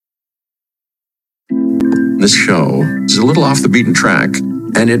This show is a little off the beaten track,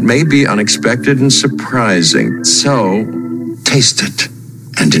 and it may be unexpected and surprising. So, taste it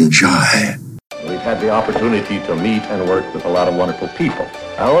and enjoy. We've had the opportunity to meet and work with a lot of wonderful people.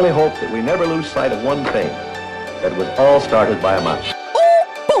 I only hope that we never lose sight of one thing, that it was all started by a mouse.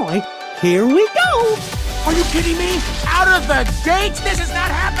 Oh, boy, here we go. Are you kidding me? Out of the gates? This is not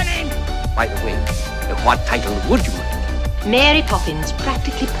happening. By the way, what title would you like? Mary Poppins,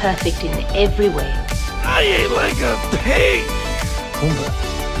 practically perfect in every way. I ain't like a pig.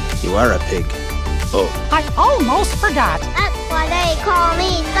 Pumbaa, you are a pig. Oh. I almost forgot. That's why they call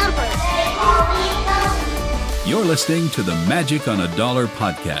me Thumper. They call me Thumper. You're listening to the Magic on a Dollar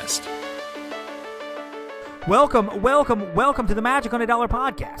podcast. Welcome to the Magic on a Dollar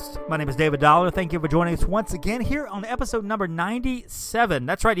podcast. My name is David Dollar. Thank you for joining us once again here on episode number 97.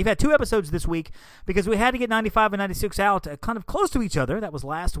 That's right, you've had two episodes this week because we had to get 95 and 96 out kind of close to each other. That was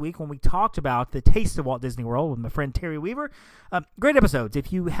last week when we talked about the taste of Walt Disney World with my friend Terry Weaver. Great episodes.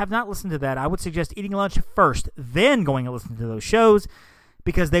 If you have not listened to that, I would suggest eating lunch first, then going and listening to those shows,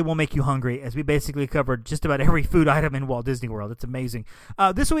 because they will make you hungry, as we basically covered just about every food item in Walt Disney World. It's amazing.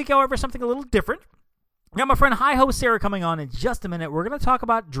 This week, however, something a little different. I got my friend HeighHo Sarah coming on in just a minute. We're going to talk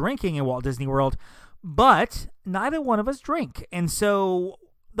about drinking in Walt Disney World, but neither one of us drink. And so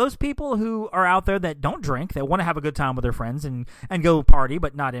those people who are out there that don't drink, that want to have a good time with their friends and go party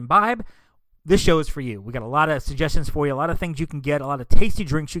but not imbibe, this show is for you. We got a lot of suggestions for you, a lot of things you can get, a lot of tasty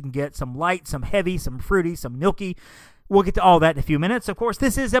drinks you can get, some light, some heavy, some fruity, some milky. We'll get to all that in a few minutes. Of course,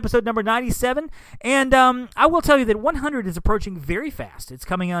 this is episode number 97, and I will tell you that 100 is approaching very fast. It's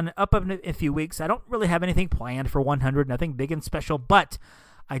coming on up in a few weeks. I don't really have anything planned for 100, nothing big and special, but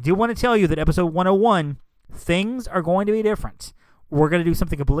I do want to tell you that episode 101, things are going to be different. We're going to do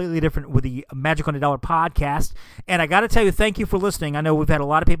something completely different with the Magic on a Dollar podcast. And I got to tell you, thank you for listening. I know we've had a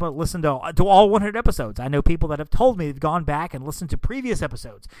lot of people that listen to all 100 episodes. I know people that have told me they've gone back and listened to previous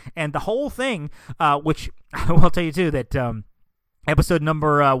episodes. And the whole thing, which I will tell you too, that episode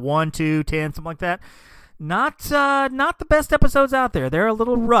number 1, 2, 10, something like that, not the best episodes out there. They're a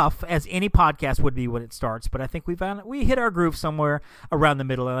little rough, as any podcast would be when it starts. But I think we hit our groove somewhere around the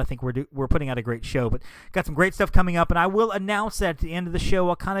middle, and I think we're putting out a great show. But got some great stuff coming up, and I will announce that at the end of the show.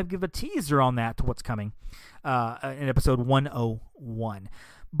 I'll kind of give a teaser on that to what's coming in episode 101.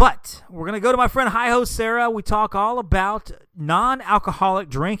 But we're going to go to my friend HeighHo Sarah. We talk all about non-alcoholic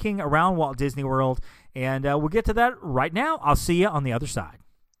drinking around Walt Disney World, and we'll get to that right now. I'll see you on the other side.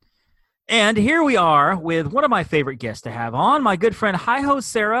 And here we are with one of my favorite guests to have on, my good friend HeighHo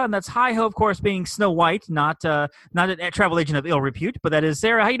Sarah, and that's HeiHo, of course, being Snow White, not a travel agent of ill repute, but that is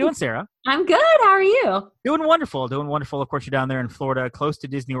Sarah. How you doing, Sarah? I'm good. How are you? Doing wonderful. Of course, you're down there in Florida, close to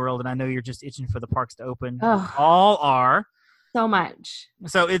Disney World, and I know you're just itching for the parks to open. Oh, all are. So much.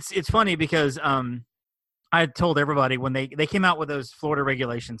 So it's funny because I told everybody when they came out with those Florida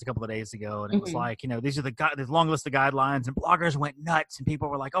regulations a couple of days ago, and it was like, these are this long list of guidelines, and bloggers went nuts, and people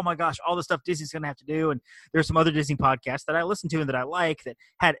were like, oh my gosh, all the stuff Disney's going to have to do. And there's some other Disney podcasts that I listen to and that I like that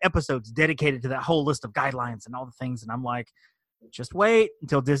had episodes dedicated to that whole list of guidelines and all the things. And I'm like, just wait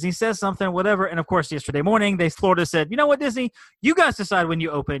until Disney says something, whatever. And of course, yesterday morning, Florida said, you know what, Disney, you guys decide when you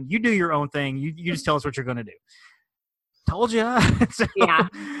open, you do your own thing. You just tell us what you're going to do. Told you.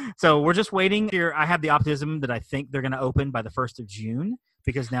 So we're just waiting here. I have the optimism that I think they're going to open by the 1st of June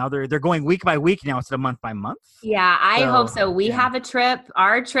because now they're going week by week now instead of month by month. Yeah, I hope so. We have a trip.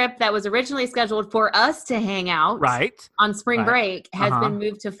 Our trip that was originally scheduled for us to hang out on spring break has been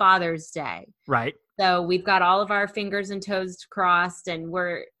moved to Father's Day. Right. So we've got all of our fingers and toes crossed, and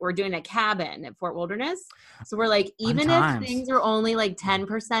we're doing a cabin at Fort Wilderness. So we're like, even if things are only like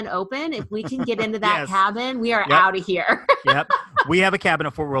 10% open, if we can get into that cabin, we are out of here. Yep. We have a cabin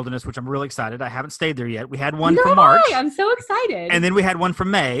at Fort Wilderness, which I'm really excited. I haven't stayed there yet. We had one for March. I'm so excited. And then we had one for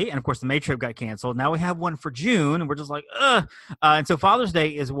May, and of course the May trip got canceled. Now we have one for June, and we're just like, ugh. And so Father's Day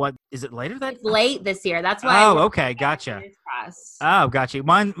is what? Is it later that? It's late this year. That's why. Oh, okay, gotcha. Oh, gotcha.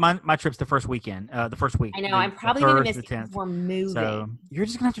 My trip's the first weekend. The first week. I know. I'm probably going to miss it because we're moving. So you're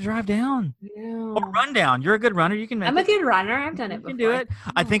just going to have to drive down. No. Or run down. You're a good runner. You can make I'm a good runner. I've done it before. You can do it.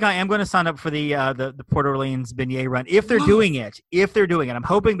 I think I am going to sign up for the Port Orleans beignet run if they're doing it. I'm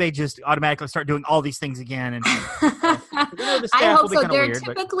hoping they just automatically start doing all these things again. And I hope so. They're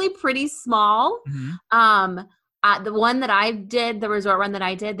typically pretty small. Mm-hmm. The one that I did, the resort run that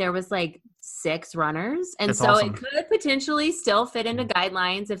I did, there was like 6 runners. And that's awesome. It could potentially still fit into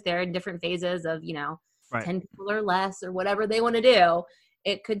guidelines if they're in different phases of, 10 people or less or whatever they want to do.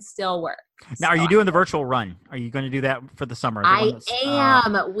 It could still work. Now, are you doing the virtual run? Are you going to do that for the summer? I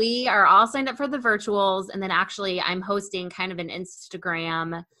am. We are all signed up for the virtuals. And then actually I'm hosting kind of an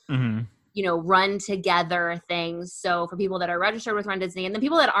Instagram run together things. So for people that are registered with Run Disney, and then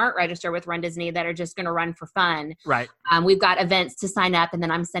people that aren't registered with Run Disney that are just going to run for fun. Right. We've got events to sign up, and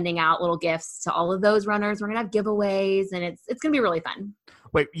then I'm sending out little gifts to all of those runners. We're going to have giveaways, and it's going to be really fun.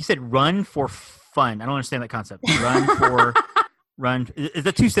 Wait, you said run for fun. I don't understand that concept. Run. Is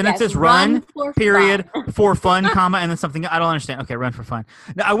that two sentences? Yes, run for period, fun. for fun, comma, and then something. I don't understand. Okay, run for fun.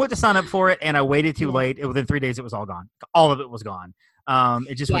 Now, I went to sign up for it, and I waited too late. Within 3 days, it was all gone. All of it was gone.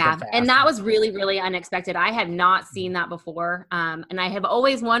 It just went that fast. And that was really, really unexpected. I had not seen that before. And I have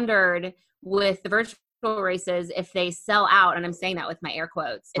always wondered with the virtual races if they sell out, and I'm saying that with my air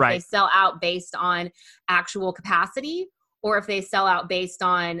quotes, if they sell out based on actual capacity, or if they sell out based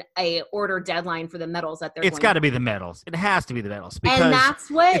on a order deadline for the medals that they're It's got to be the medals. It has to be the medals because and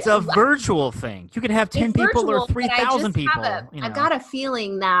that's what, it's a virtual thing. You could have 10 people or 3,000 people. I've got a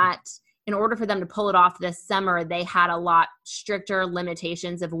feeling that in order for them to pull it off this summer, they had a lot stricter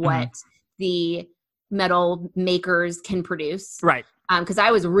limitations of what the medal makers can produce. Right. Because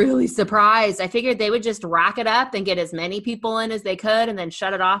I was really surprised. I figured they would just rack it up and get as many people in as they could and then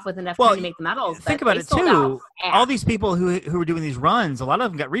shut it off with enough time to make the medals. Think about it, too. All these people who are doing these runs, a lot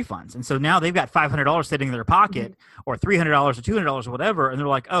of them got refunds. And so now they've got $500 sitting in their pocket or $300 or $200 or whatever. And they're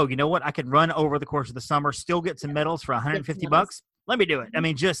like, oh, you know what? I could run over the course of the summer, still get some medals for $150. Let me do it. I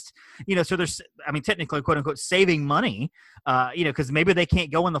mean, just, so there's, technically, quote unquote, saving money, because maybe they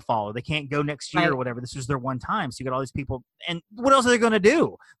can't go in the fall or they can't go next year or whatever. This is their one time. So you got all these people. And what else are they going to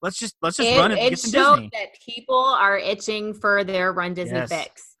do? Let's just run it and get some Disney. It showed that people are itching for their Run Disney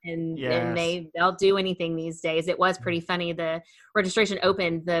fix. And they'll do anything these days. It was pretty funny. The registration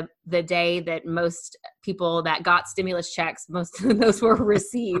opened the day that most people that got stimulus checks, most of those were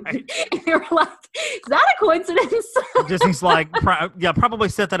received. Right. And they were like, is that a coincidence? Disney's like, probably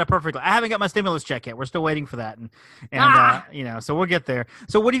set that up perfectly. I haven't got my stimulus check yet. We're still waiting for that. And so we'll get there.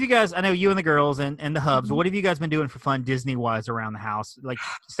 So what have you guys, I know you and the girls and the hubs, what have you guys been doing for fun Disney-wise around the house? Like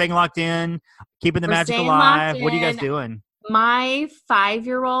staying locked in, keeping the magic alive? What are you guys doing? My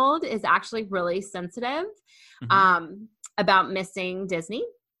 5-year-old is actually really sensitive about missing Disney,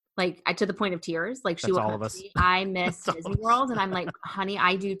 like to the point of tears. Like she will come to me, I miss Disney World, and I'm like, honey,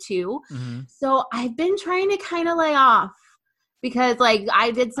 I do too. So I've been trying to kind of lay off because like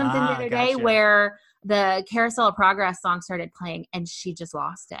I did something the other day where the Carousel of Progress song started playing and she just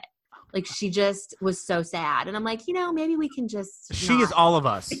lost it. Like she just was so sad. And I'm like, maybe we can just She is all of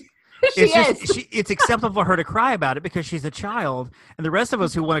us. It's acceptable for her to cry about it because she's a child, and the rest of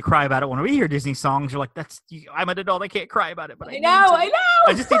us who want to cry about it when we hear Disney songs are like, I'm an adult, I can't cry about it, but I know.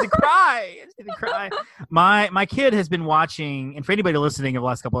 I just need to cry. My kid has been watching, and for anybody listening in the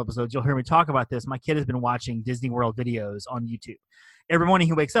last couple episodes, you'll hear me talk about this. My kid has been watching Disney World videos on YouTube. Every morning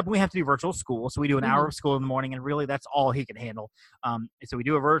he wakes up, and we have to do virtual school, so we do an hour of school in the morning, and really that's all he can handle. So we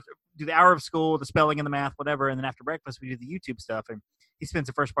do the hour of school, the spelling and the math, whatever, and then after breakfast we do the YouTube stuff, and he spends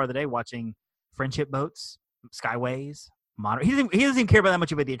the first part of the day watching friendship boats, skyways, he doesn't even care about that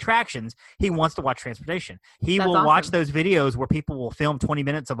much about the attractions. He wants to watch transportation. He will watch those videos where people will film 20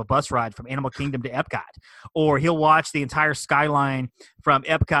 minutes of a bus ride from Animal Kingdom to Epcot, or he'll watch the entire skyline from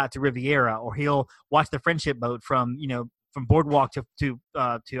Epcot to Riviera, or he'll watch the friendship boat from Boardwalk to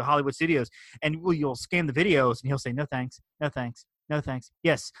Hollywood Studios, and you'll scan the videos and he'll say no thanks, no thanks, no thanks.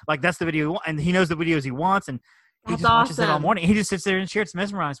 Yes, like that's the video, and he knows the videos he wants, and he just watches it all morning. He just sits there and shares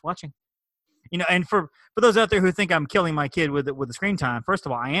mesmerized watching. And for those out there who think I'm killing my kid with the screen time, first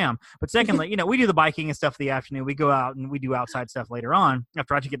of all, I am. But secondly, we do the biking and stuff in the afternoon. We go out and we do outside stuff later on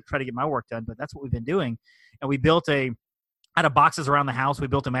after I try to get my work done. But that's what we've been doing. And we built out of boxes around the house. We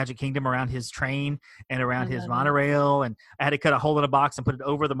built a Magic Kingdom around his train and around his monorail. And I had to cut a hole in a box and put it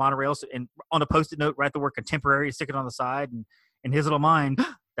over the monorail. And on a Post-it note, write the word contemporary, stick it on the side. And in his little mind,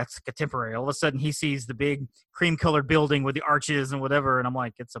 that's contemporary. All of a sudden, he sees the big cream-colored building with the arches and whatever. And I'm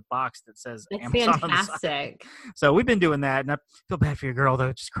like, it's a box that says That's Amazon fantastic. on the side. So we've been doing that. And I feel bad for your girl,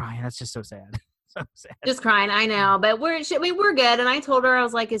 though, just crying. That's just so sad. So sad. Just crying, I know. But we're good. And I told her, I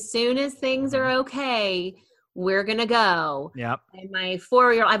was like, as soon as things are okay, we're going to go. Yep. And my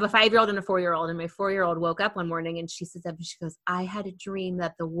 4-year-old, I have a 5-year-old and a 4-year-old, and my 4-year-old woke up one morning and she says, she goes, I had a dream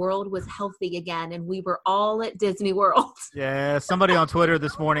that the world was healthy again and we were all at Disney World. Yeah. Somebody on Twitter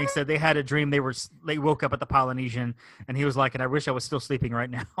this morning said they had a dream they woke up at the Polynesian, and he was like, and I wish I was still sleeping right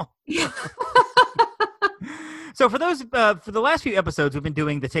now. So for the last few episodes, we've been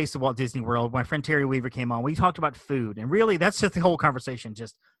doing the Taste of Walt Disney World. My friend Terry Weaver came on. We talked about food, and really that's just the whole conversation,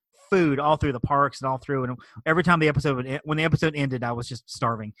 just food all through the parks and all through. And every time when the episode ended, I was just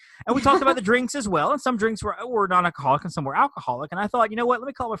starving. And we talked about the drinks as well. And some drinks were non-alcoholic and some were alcoholic. And I thought, you know what? Let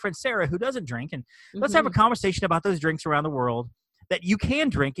me call my friend Sarah, who doesn't drink, and let's have a conversation about those drinks around the world that you can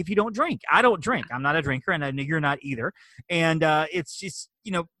drink if you don't drink. I don't drink. I'm not a drinker, and I know you're not either. And it's just,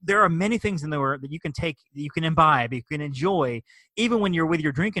 there are many things in there that you can take, that you can imbibe, you can enjoy, even when you're with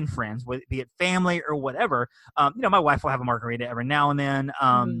your drinking friends, be it family or whatever. My wife will have a margarita every now and then.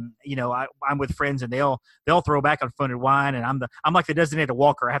 I'm with friends, and they'll throw back unfunded wine, and I'm like the designated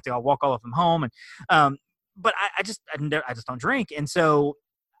walker. I have to walk all of them home, and but I just don't drink, and so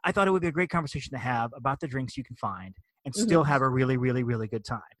I thought it would be a great conversation to have about the drinks you can find and still have a really, really, really good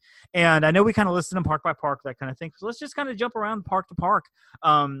time. And I know we kind of listed them park by park, that kind of thing. So let's just kind of jump around park to park.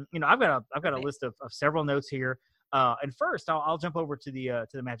 I've got a list of several notes here. And first, I'll jump over to the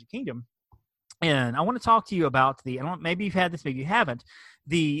Magic Kingdom, and I want to talk to you about maybe you've had this, maybe you haven't,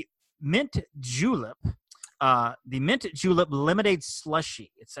 the Mint Julep Lemonade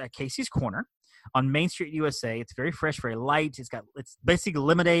Slushie. It's at Casey's Corner on Main Street, USA. It's very fresh, very light. It's basically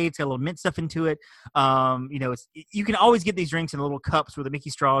lemonade. It's got a little mint stuff into it. You can always get these drinks in little cups with the Mickey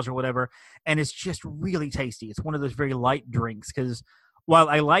straws or whatever, and it's just really tasty. It's one of those very light drinks, because while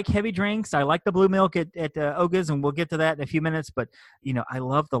I like heavy drinks, I like the blue milk at Oga's, and we'll get to that in a few minutes, but I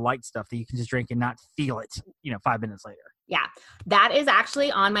love the light stuff that you can just drink and not feel it 5 minutes later. Yeah, that is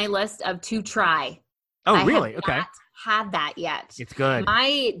actually on my list of to try. Oh, really? Okay. Have that yet. It's good.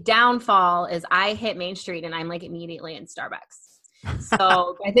 My downfall is I hit Main Street and I'm like immediately in Starbucks.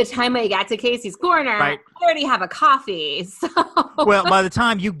 So by the time I got to Casey's Corner, right, I already have a coffee. So. Well, by the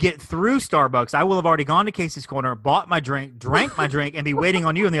time you get through Starbucks, I will have already gone to Casey's Corner, bought my drink, drank my drink, and be waiting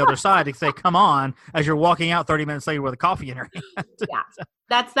on you on the other side to say, come on, as you're walking out 30 minutes later with a coffee in her hand. Yeah.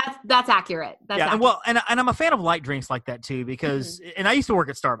 That's accurate. That's accurate. Well, and I'm a fan of light drinks like that too, because and I used to work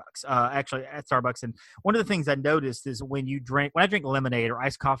at Starbucks, actually at Starbucks, and one of the things I noticed is when I drink lemonade or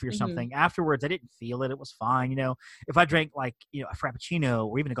iced coffee or something, afterwards I didn't feel it. It was fine, If I drank a frappuccino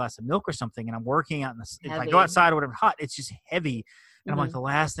or even a glass of milk or something, and I'm working out if I go outside or whatever hot, it's just heavy, and I'm like, the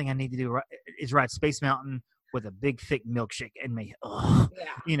last thing I need to do is ride Space Mountain with a big thick milkshake in me.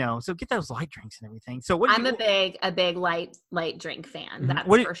 So get those light drinks and everything. So I'm a big light drink fan. That's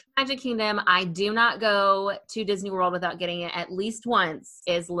for Magic Kingdom. I do not go to Disney World without getting it at least once.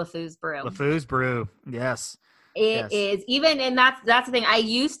 Is LeFou's Brew. LeFou's Brew, yes. It is, even, and that's the thing. I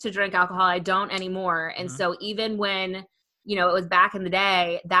used to drink alcohol. I don't anymore. And so even when it was back in the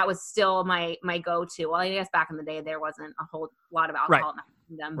day, that was still my go-to. Well, I guess back in the day there wasn't a whole lot of alcohol in Magic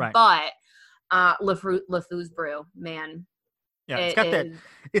Kingdom, but LeFou's Brew, man. Yeah, it's got that.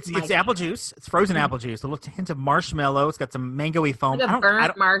 It's apple juice. It's frozen apple juice. A little hint of marshmallow. It's got some mango-y foam.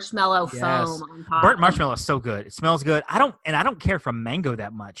 Burnt marshmallow foam on top. Burnt marshmallow is so good. It smells good. I don't care for mango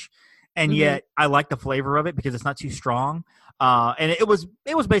that much, and yet I like the flavor of it because it's not too strong. And it was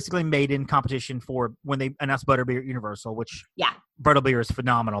basically made in competition for when they announced Butterbeer at Universal, which Butterbeer is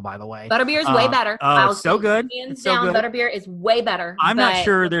phenomenal, by the way. Butterbeer is way better. Oh, it's so good. Hands down, so good. Butterbeer is way better. I'm not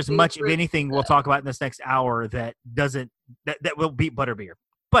sure there's much of anything we'll talk about in this next hour that will beat Butterbeer.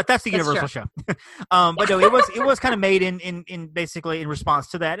 But that's the Universal show. But no, it was kind of made in basically in response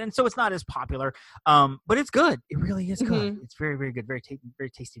to that, and so it's not as popular. But it's good. It really is good. It's very, very good. Very very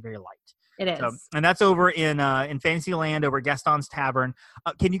tasty. Very light. It is. And that's over in Fantasyland over at Gaston's Tavern.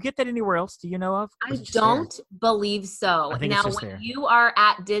 Can you get that anywhere else? Do you know of? I don't believe so. I think now, it's just when there. you are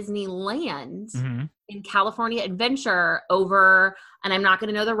at Disneyland in California Adventure over, and I'm not going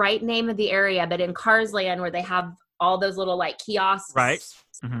to know the right name of the area, but in Cars Land where they have all those little like kiosks. Right.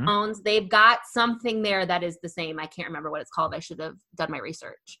 Phones. They've got something there that is the same. I can't remember what it's called. I should have done my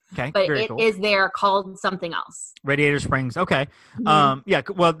research. Okay, but it is there called something else. Radiator Springs. Okay. Yeah.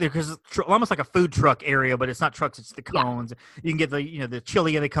 Well, because it's almost like a food truck area, but it's not trucks. It's the cones. Yeah. You can get the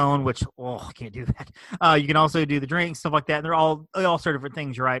chili in the cone, which I can't do that. You can also do the drinks, stuff like that. And they all sort of different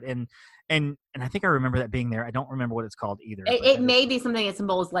things, right? And I think I remember that being there. I don't remember what it's called either. It may be something as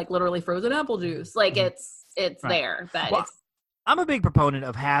simple as like literally frozen apple juice. Like it's right there, but it's. I'm a big proponent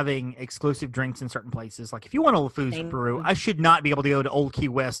of having exclusive drinks in certain places. Like if you want a LeFou's Brew, I should not be able to go to Old Key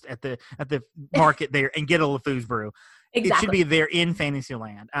West at the market there and get a LeFou's Brew. Exactly. It should be there in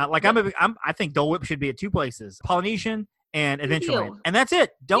Fantasyland. I think Dole Whip should be at two places: Polynesian and Adventureland, and that's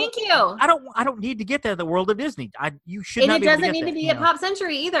it. Thank you. I don't need to get that at the World of Disney. You should not. And it doesn't need to be at Pop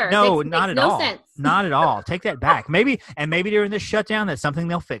Century either. No, not at all. Sense. Not at all. Take that back. Maybe during this shutdown, that's something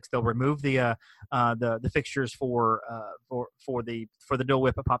they'll fix. They'll remove the fixtures for the Dole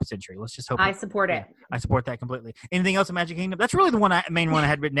Whip at Pop Century. Let's just hope. I support it. I support that completely. Anything else in Magic Kingdom? That's really the main one I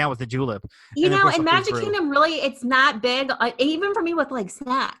had written down was the Julep. In Magic Kingdom, really, it's not big. Even for me with like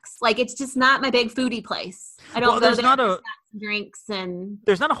snacks, like it's just not my big foodie place. I don't go there. drinks, and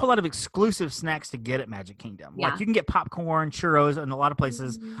there's not a whole lot of exclusive snacks to get at Magic Kingdom. Like you can get popcorn, churros, and a lot of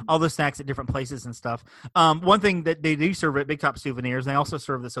places, all those snacks at different places and stuff. One thing that they do serve at Big Top Souvenirs, and they also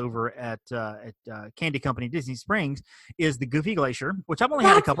serve this over at Candy Company Disney Springs, is the Goofy Glacier, which I've only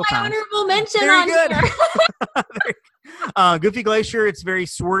had a couple times. Honorable mention very on good. Here. Goofy Glacier, it's very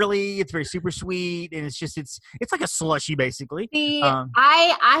swirly, it's very super sweet, and it's like a slushy basically.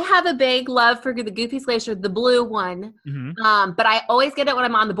 I have a big love for the Goofy Glacier, the blue one, but I always get it when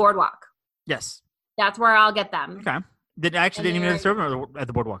I'm on the boardwalk. Yes, that's where I'll get them. Okay, didn't even know they serve them at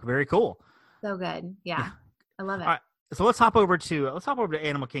the boardwalk. Very cool. So good, yeah. I love it. All right. So let's hop over to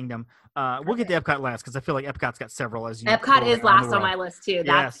Animal Kingdom. We'll get to Epcot last because I feel like Epcot's got several. Epcot is last on my list too.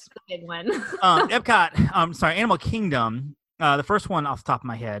 That's the big one. Animal Kingdom. The first one off the top of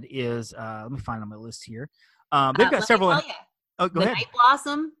my head is let me find on my list here. They've got several. Oh, go ahead. Night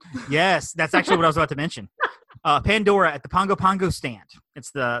Blossom. Yes, that's actually what I was about to mention. Pandora at the Pongo Pongo stand.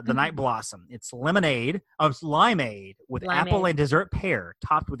 It's the Night Blossom. It's limeade with apple and dessert pear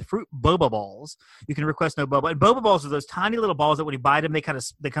topped with fruit boba balls. You can request no boba. And boba balls are those tiny little balls that when you bite them, they kind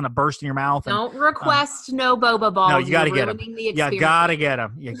of burst in your mouth. Don't request no boba balls. No, you got to get them. You got to get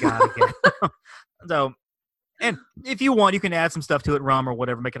them. You got to get them. So, and if you want, you can add some stuff to it, rum or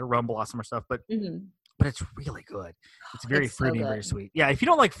whatever, make it a rum blossom or stuff. But it's really good. It's very fruity and very sweet. Yeah, if you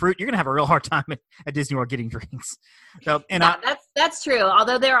don't like fruit, you're gonna have a real hard time at Disney World getting drinks. So, and that's true.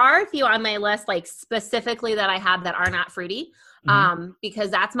 Although there are a few on my list, like specifically that I have that are not fruity, because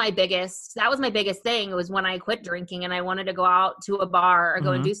that was my biggest thing. It was when I quit drinking and I wanted to go out to a bar or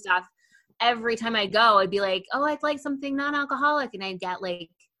go and do stuff. Every time I go, I'd be like, oh, I'd like something non-alcoholic, and I'd get like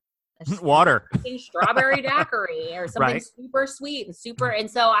water, strawberry daiquiri or something super sweet and super. And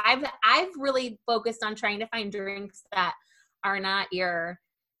so I've really focused on trying to find drinks that are not your,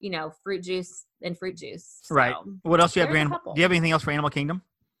 fruit juice and fruit juice. So right. What else do you have? Do you have anything else for Animal Kingdom?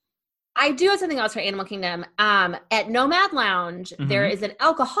 I do have something else for Animal Kingdom. At Nomad Lounge, there is an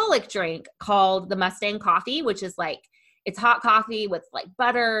alcoholic drink called the Mustang Coffee, which is like, it's hot coffee with like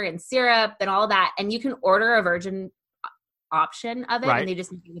butter and syrup and all that. And you can order a virgin option of it, and they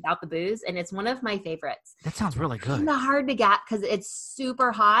just make it without the booze, and it's one of my favorites. That sounds really good. It's hard to get because it's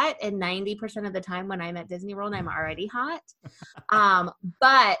super hot, and 90% of the time when I'm at Disney World, I'm already hot.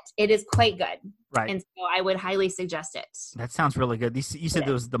 But it is quite good, and so I would highly suggest it. That sounds really good. You said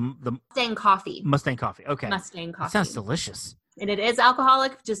there was the Mustang Coffee. Mustang Coffee. Okay. Mustang Coffee. That sounds delicious. And it is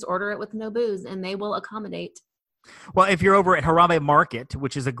alcoholic. Just order it with no booze, and they will accommodate. Well, if you're over at Harambe Market,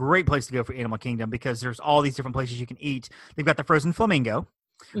 which is a great place to go for Animal Kingdom because there's all these different places you can eat. They've got the Frozen Flamingo,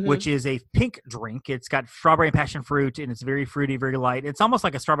 which is a pink drink. It's got strawberry and passion fruit, and it's very fruity, very light. It's almost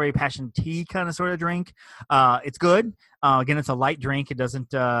like a strawberry passion tea kind of sort of drink. It's good. Again, it's a light drink. It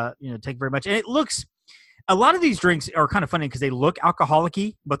doesn't take very much. And it looks – a lot of these drinks are kind of funny because they look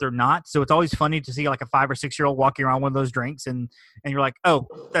alcoholic-y, but they're not. So it's always funny to see like a 5 or 6 year old walking around one of those drinks, and you're like, oh,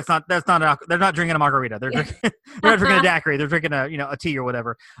 that's not they're not drinking a margarita. They're not drinking a daiquiri. They're drinking a tea or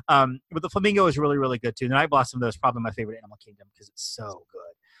whatever. But the Flamingo is really, really good too. The Night Blossom though is probably my favorite Animal Kingdom because it's so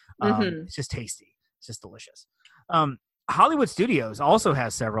good. It's just tasty. It's just delicious. Hollywood Studios also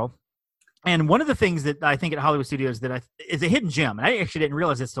has several. And one of the things that I think at Hollywood Studios that is a hidden gem, and I actually didn't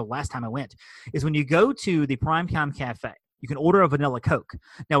realize this till last time I went, is when you go to the Primetime Cafe, you can order a vanilla Coke.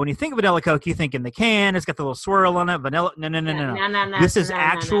 Now, when you think of vanilla Coke, you think in the can, it's got the little swirl on it, vanilla. No. This is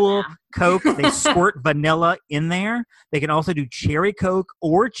actual Coke. They squirt vanilla in there. They can also do cherry Coke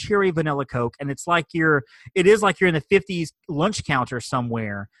or cherry vanilla Coke, and it is like you're in the 50s lunch counter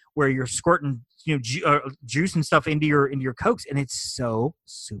somewhere where you're squirting juice and stuff into your Cokes, and it's so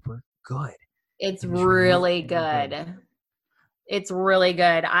super good. It's really good. It's really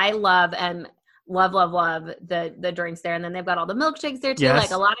good. I love the drinks there, and then they've got all the milkshakes there too. Yes.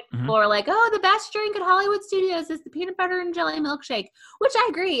 Like a lot of people are like, oh, the best drink at Hollywood Studios is the peanut butter and jelly milkshake, which I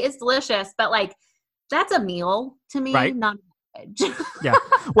agree is delicious, but like that's a meal to me, not yeah.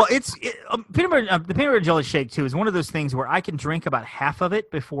 Well, the peanut butter and jelly shake too is one of those things where I can drink about half of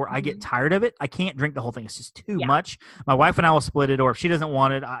it before I get tired of it. I can't drink the whole thing; it's just too much. My wife and I will split it, or if she doesn't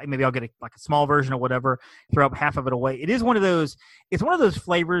want it, maybe I'll get a small version or whatever. Throw up half of it away. It is one of those. It's one of those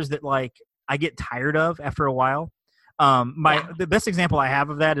flavors that like I get tired of after a while. The best example I have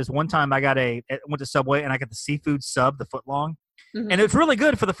of that is one time I went to Subway and I got the seafood sub, the foot long, and it's really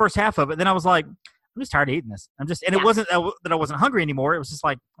good for the first half of it. Then I was like, I'm just tired of eating this. It wasn't that I wasn't hungry anymore. It was just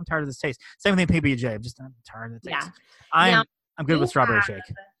like, I'm tired of this taste. Same thing with PB&J. I'm tired of the taste. Yeah. I'm good with strawberry shake.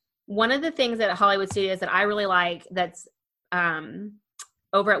 One of the things at Hollywood Studios that I really like that's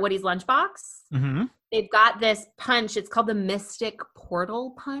over at Woody's Lunchbox, they've got this punch. It's called the Mystic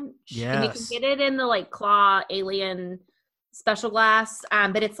Portal Punch. Yes. And you can get it in the like claw alien special glass,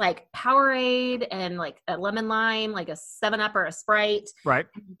 but it's like Powerade and like a lemon lime, like a 7-Up or a Sprite. Right.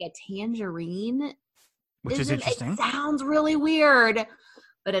 And like a tangerine. Which is interesting. It sounds really weird,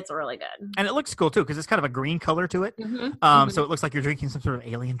 but it's really good. And it looks cool, too, because it's kind of a green color to it. So it looks like you're drinking some sort of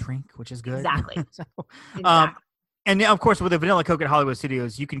alien drink, which is good. Exactly. Exactly. And now, of course, with the Vanilla Coke at Hollywood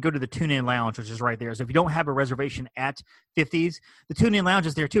Studios, you can go to the Tune-In Lounge, which is right there. So if you don't have a reservation at 50s, the Tune-In Lounge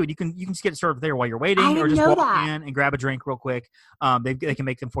is there too. And you can just get it served there while you're waiting, or just walk in and grab a drink real quick. They can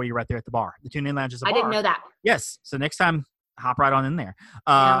make them for you right there at the bar. The Tune-In Lounge is a bar. I didn't know that. Yes. So next time, hop right on in there.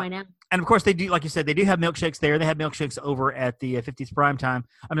 I know. And of course, they do, like you said, they do have milkshakes there. They have milkshakes over at the 50s Prime Time.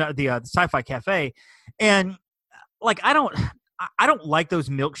 The Sci-Fi Cafe, and like I don't like those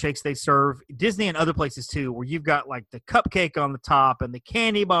milkshakes they serve Disney and other places too, where you've got like the cupcake on the top and the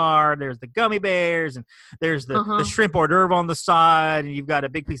candy bar. There's the gummy bears and there's the shrimp hors d'oeuvre on the side, and you've got a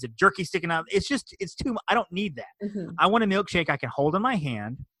big piece of jerky sticking out. It's too. I don't need that. I want a milkshake I can hold in my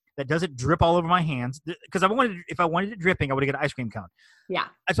hand that doesn't drip all over my hands. Because if I wanted it dripping, I would have got an ice cream cone. Yeah,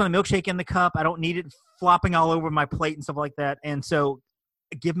 I just want a milkshake in the cup. I don't need it flopping all over my plate and stuff like that. And so,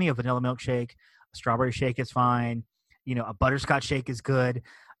 give me a vanilla milkshake. A strawberry shake is fine. A butterscotch shake is good.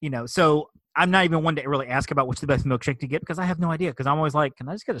 So I'm not even one to really ask about what's the best milkshake to get because I have no idea. Because I'm always like, can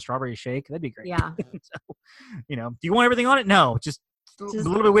I just get a strawberry shake? That'd be great. Yeah. So, do you want everything on it? No, just a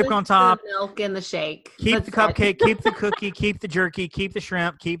little bit of whipped on top. The milk and the shake. Keep the cupcake, keep the cookie, keep the jerky, keep the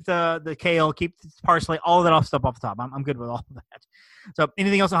shrimp, keep the kale, keep the parsley, all of that stuff off the top. I'm good with all of that. So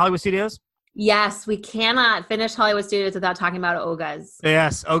anything else in Hollywood Studios? Yes, we cannot finish Hollywood Studios without talking about Oga's.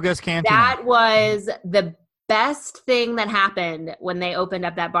 Yes, Oga's Cantina. That was the best thing that happened when they opened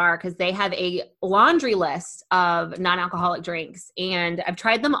up that bar because they have a laundry list of non-alcoholic drinks, and I've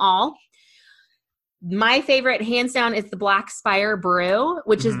tried them all. My favorite, hands down, is the Black Spire Brew,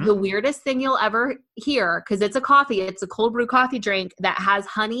 which is the weirdest thing you'll ever hear because it's a coffee. It's a cold brew coffee drink that has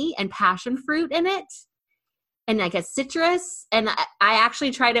honey and passion fruit in it and like a citrus. And I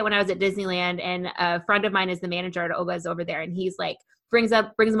actually tried it when I was at Disneyland, and a friend of mine is the manager at Oga's over there, and he's like, brings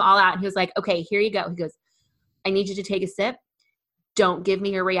them all out, and he was like, okay, here you go. He goes, I need you to take a sip. Don't give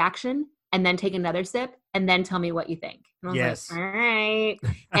me your reaction. And then take another sip. And then tell me what you think. And I was like, all right.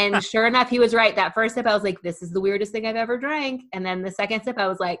 And sure enough, he was right. That first sip, I was like, this is the weirdest thing I've ever drank. And then the second sip, I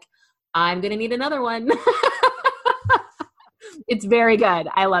was like, I'm going to need another one. It's very good.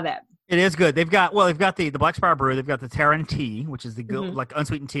 I love it. It is good. They've got the Black Spire Brew. They've got the Terran tea, which is the like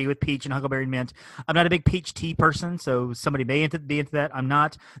unsweetened tea with peach and huckleberry and mint. I'm not a big peach tea person, so somebody may be into that. I'm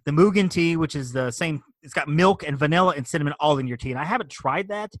not. The Mugen tea, which is the same. It's got milk and vanilla and cinnamon all in your tea, and I haven't tried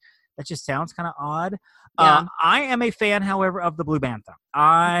that. That just sounds kind of odd. Yeah. I am a fan, however, of the Blue Bantha.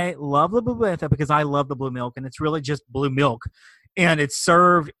 I love the Blue Bantha because I love the blue milk, and it's really just blue milk. And it's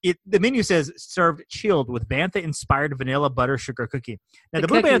served. The menu says served chilled with Bantha-inspired vanilla butter sugar cookie. Now the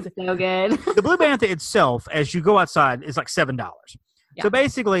Blue Bantha, so good. The Blue Bantha itself, as you go outside, is like $7. Yeah. So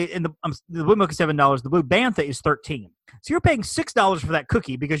basically, in the blue milk is $7. The Blue Bantha is $13. So you're paying $6 for that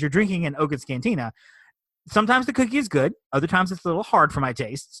cookie because you're drinking in Oga's Cantina. Sometimes the cookie is good. Other times it's a little hard for my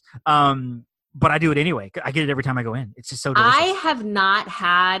tastes. But I do it anyway. I get it every time I go in. It's just so delicious. I have not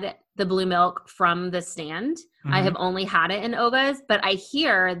had the blue milk from the stand. I have only had it in Oga's, but I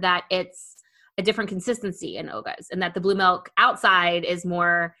hear that it's a different consistency in Oga's and that the blue milk outside is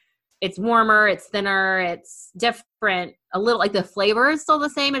more, it's warmer, it's thinner, it's different. A little like the flavor is still the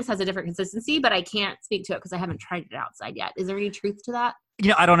same. It just has a different consistency, but I can't speak to it because I haven't tried it outside yet. Is there any truth to that?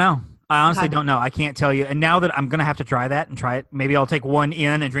 I don't know. I honestly don't know. I can't tell you. And now that I'm going to have to try that and try it, maybe I'll take one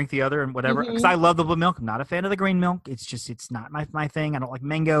in and drink the other and whatever. Because I love the blue milk. I'm not a fan of the green milk. It's not my thing. I don't like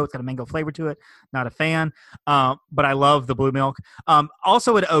mango. It's got a mango flavor to it. Not a fan. But I love the blue milk.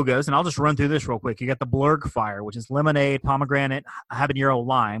 Also at Oga's, and I'll just run through this real quick. You got the Blurg Fire, which is lemonade, pomegranate, habanero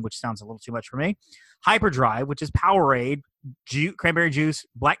lime, which sounds a little too much for me. Hyperdrive, which is Powerade, cranberry juice,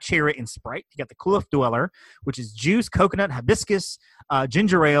 black cherry, and Sprite. You got the Cliff Dweller, which is juice, coconut, hibiscus,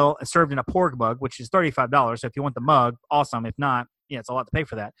 ginger ale, served in a pork mug, which is $35. So if you want the mug, awesome. If not, it's a lot to pay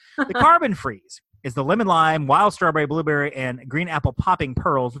for that. The Carbon Freeze is the lemon lime, wild strawberry, blueberry, and green apple popping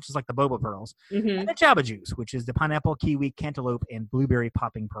pearls, which is like the boba pearls. And the Java Juice, which is the pineapple, kiwi, cantaloupe, and blueberry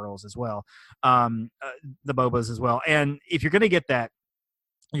popping pearls as well. The bobas as well. And if you're going to get that,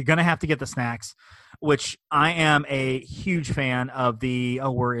 you're going to have to get the snacks, which I am a huge fan of the,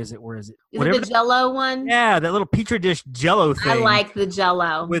 where is it? Is it the Jell-O one? Yeah, that little Petri dish Jell-O thing. I like the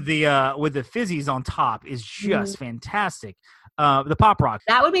Jell-O. With the fizzies on top is just fantastic. The Pop Rocks.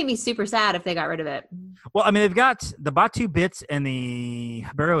 That would make me super sad if they got rid of it. Well, I mean, they've got the Batu Bits and the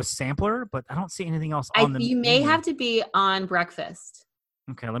Habanero Sampler, but I don't see anything else on them. You may have to be on breakfast.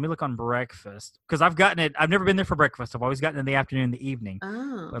 Okay, let me look on breakfast because I've gotten it. I've never been there for breakfast. I've always gotten it in the afternoon and the evening.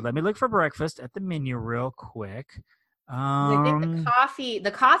 Oh. But let me look for breakfast at the menu real quick. I think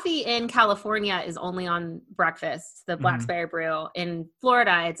the coffee in California is only on breakfast, the Blacksberry Brew. In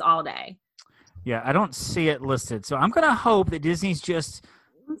Florida, it's all day. Yeah, I don't see it listed. So I'm going to hope that Disney's just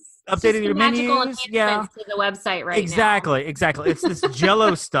updated your menus. Yeah, to the website now. Exactly. It's this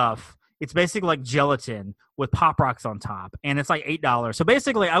Jell-O stuff. It's basically like gelatin with Pop Rocks on top, and it's like $8. So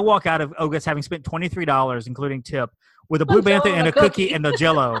basically, I walk out of Oga's having spent $23, including tip, with a Blue Bantha and a cookie and the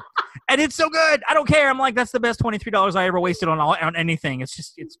Jell-O, and it's so good. I don't care. I'm like, that's the best $23 I ever wasted on anything. It's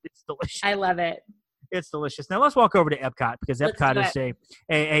just it's delicious. I love it. It's delicious. Now let's walk over to Epcot because Epcot is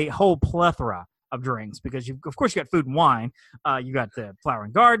a whole plethora of drinks because of course you got food and wine. You got the Flower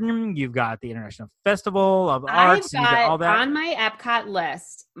and Garden. You've got the International Festival of Arts. I've got all that on my Epcot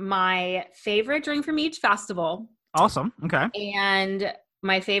list. My favorite drink from each festival. Awesome. Okay. And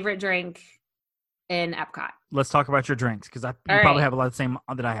my favorite drink in Epcot. Let's talk about your drinks because you probably have a lot of the same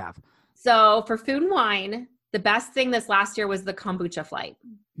that I have. So for food and wine, the best thing this last year was the kombucha flight.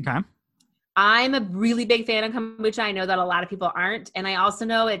 Okay. I'm a really big fan of kombucha. I know that a lot of people aren't. And I also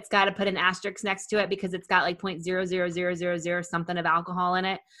know it's got to put an asterisk next to it because it's got like 0.00000 something of alcohol in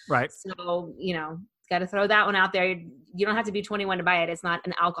it. Right. So, got to throw that one out there. You don't have to be 21 to buy it. It's not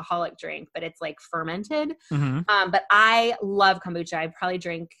an alcoholic drink, but it's like fermented. But I love kombucha. I probably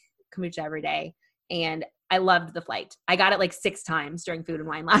drink kombucha every day. And I loved the flight. I got it like 6 times during food and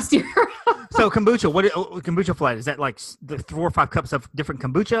wine last year. So kombucha, kombucha flight? Is that like the 4 or 5 cups of different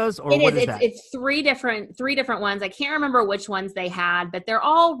kombuchas, or what is that? It's three different ones. I can't remember which ones they had, but they're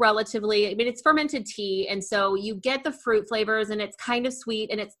all relatively. I mean, it's fermented tea, and so you get the fruit flavors, and it's kind of sweet,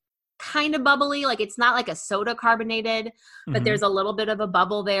 and it's kind of bubbly. Like it's not like a soda carbonated, but there's a little bit of a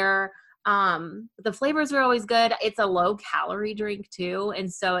bubble there. The flavors are always good. It's a low calorie drink too.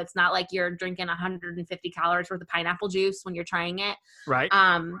 And so it's not like you're drinking 150 calories worth of pineapple juice when you're trying it. Right.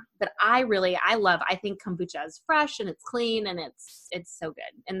 But I think kombucha is fresh and it's clean and it's so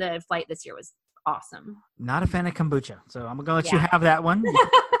good. And the flight this year was awesome. Not a fan of kombucha. So I'm going to let you have that one.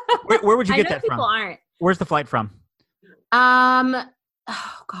 Where would you get that from? People aren't. Where's the flight from?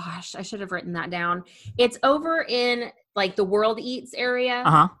 Oh gosh, I should have written that down. It's over in like the World Eats area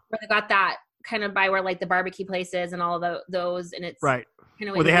where they got that kind of by where like the barbecue places and all of those, and it's right kind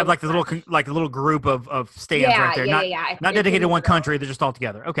of where they have like the little group of stands right there. Not dedicated to one country. They're just all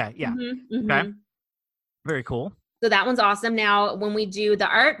together. Okay, yeah, okay, very cool. So that one's awesome. Now, when we do the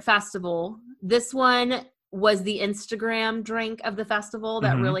art festival, this one was the Instagram drink of the festival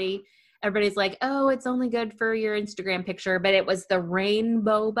that really. Everybody's like, oh, it's only good for your Instagram picture. But it was the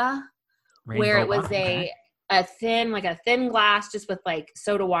Rainboba, where it was a thin glass just with like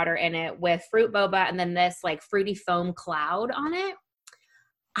soda water in it with fruit boba and then this like fruity foam cloud on it.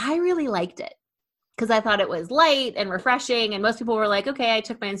 I really liked it because I thought it was light and refreshing. And most people were like, okay, I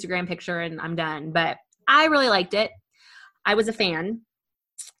took my Instagram picture and I'm done. But I really liked it. I was a fan.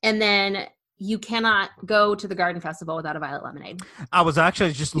 And then you cannot go to the Garden Festival without a Violet Lemonade. I was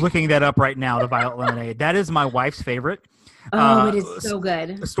actually just looking that up right now, the Violet Lemonade. That is my wife's favorite. Oh, it is so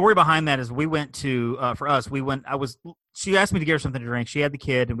good. The story behind that is we went to, she asked me to get her something to drink. She had the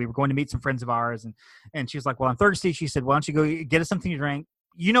kid and we were going to meet some friends of ours. And she was like, well, I'm thirsty. She said, why don't you go get us something to drink?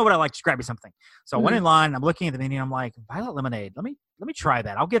 You know what I like, just grab me something. So I went in line and I'm looking at the menu and I'm like, Violet Lemonade, let me try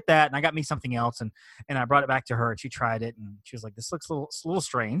that. I'll get that. And I got me something else and I brought it back to her and she tried it and she was like, this looks a little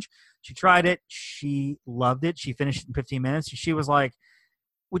strange. She tried it. She loved it. She finished it in 15 minutes. She was like,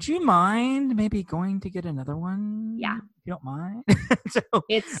 would you mind maybe going to get another one? Yeah. If you don't mind.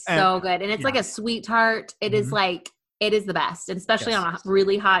 It's so good. And it's like a sweet tart. It is like, it is the best, and especially on a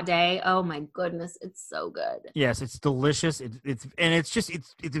really hot day. Oh my goodness, it's so good. Yes, it's delicious. It's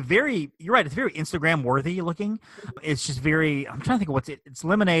very. You're right. It's very Instagram worthy looking. It's just very. I'm trying to think of it's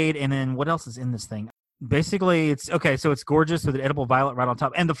lemonade, and then what else is in this thing? Basically, it's okay. So it's gorgeous with an edible violet right on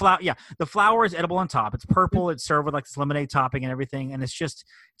top, and the flower. Yeah, the flower is edible on top. It's purple. It's served with like this lemonade topping and everything, and it's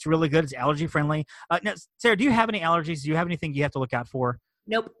really good. It's allergy friendly. Now, Sarah, do you have any allergies? Do you have anything you have to look out for?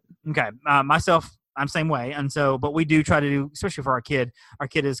 Nope. Okay, myself. I'm same way. And so, but we do try to do, especially for our kid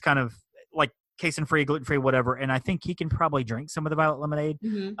is kind of like casein free, gluten free, whatever. And I think he can probably drink some of the violet lemonade.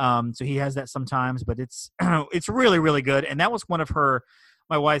 So he has that sometimes, but it's really, really good. And that was one of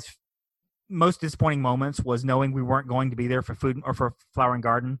my wife's most disappointing moments was knowing we weren't going to be there for food or for Flower and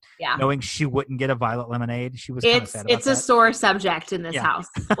Garden. Yeah. Knowing she wouldn't get a violet lemonade. She was kind of sad about it's a sore subject in this house.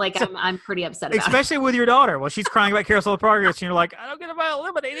 Like so, I'm pretty upset about especially with your daughter. Well, she's crying about Carousel of Progress and you're like, I don't get a violet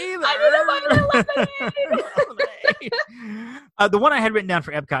lemonade either. I need a violet lemonade. The one I had written down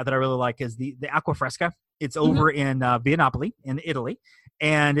for Epcot that I really like is the Acqua Fresca. It's over in Via Napoli in Italy.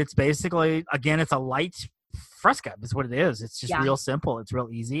 And it's basically, again, it's a light Fresca is what it is. It's just real simple. It's real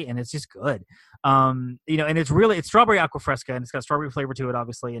easy, and it's just good. And it's strawberry aqua fresca, and it's got strawberry flavor to it,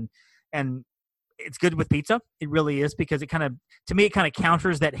 obviously, and it's good with pizza. It really is, because it kind of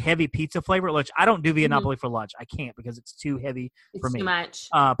counters that heavy pizza flavor. Which I don't do Via Napoli for lunch. I can't, because it's too heavy for me. Too much.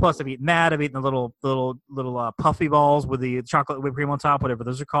 Plus, I've eaten that. I've eaten the little puffy balls with the chocolate whipped cream on top, whatever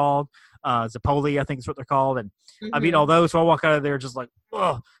those are called. Zapoli, I think is what they're called, and I've eaten all those. So I walk out of there just like,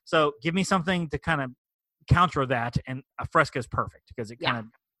 ugh. So give me something to kind of counter that, and a Fresca is perfect, because it kind of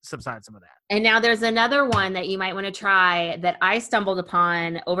subsides some of that. And now there's another one that you might want to try that I stumbled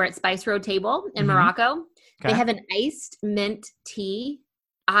upon over at Spice Road Table in Morocco. Okay. They have an iced mint tea.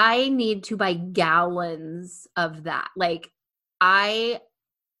 I need to buy gallons of that.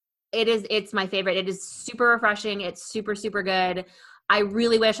 It's my favorite. It is super refreshing. It's super, super good. I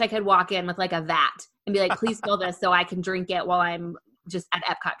really wish I could walk in with like a vat and be like, please fill this so I can drink it while I'm just at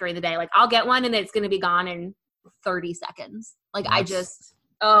Epcot during the day. Like, I'll get one and it's going to be gone in 30 seconds. Like,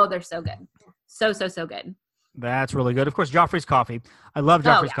 they're so good. So good. That's really good. Of course, Joffrey's coffee. I love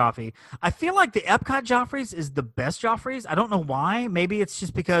Joffrey's coffee. I feel like the Epcot Joffrey's is the best Joffrey's. I don't know why. Maybe it's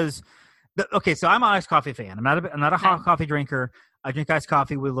just because so I'm an iced coffee fan. I'm not a hot coffee drinker. I drink iced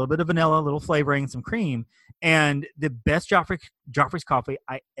coffee with a little bit of vanilla, a little flavoring, some cream. And the best Joffrey's coffee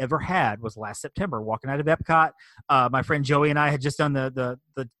I ever had was last September, walking out of Epcot. My friend Joey and I had just done the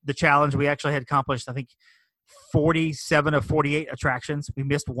challenge. We actually had accomplished, I think, 47 of 48 attractions. We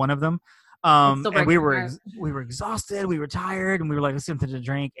missed one of them. And we were exhausted. We were tired, and we were like, let's get something to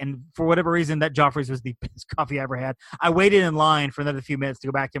drink. And for whatever reason, that Joffrey's was the best coffee I ever had. I waited in line for another few minutes to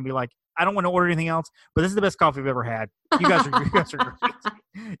go back and be like, I don't want to order anything else, but this is the best coffee I've ever had. You guys are great.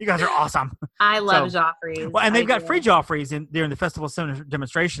 You guys are awesome. I love Joffrey's. Well, and they've got free Joffrey's during the festival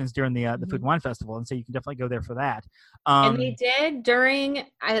demonstrations during the Food and Wine Festival, and so you can definitely go there for that. And they did during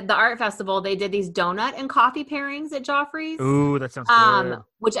the art festival. They did these donut and coffee pairings at Joffrey's. Ooh, that sounds good.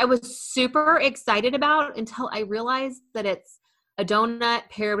 Which I was super excited about until I realized that it's a donut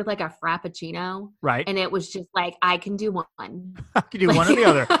paired with like a frappuccino. Right. And it was just like, I can do one. I can do one or the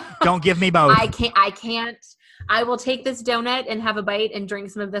other. Don't give me both. I can't. I will take this donut and have a bite and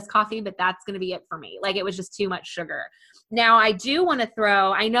drink some of this coffee, but that's going to be it for me. Like, it was just too much sugar. Now, I do want to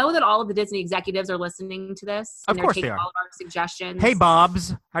I know that all of the Disney executives are listening to this. Of course they are. All of our suggestions. Hey,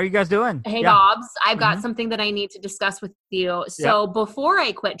 Bobs. How are you guys doing? Hey, Bobs. I've got something that I need to discuss with you. So before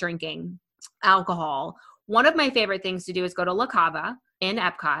I quit drinking alcohol, one of my favorite things to do is go to La Cava in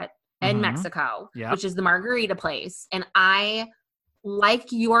Epcot in Mexico, which is the margarita place. And I, like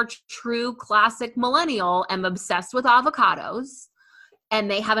your true classic millennial, am obsessed with avocados, and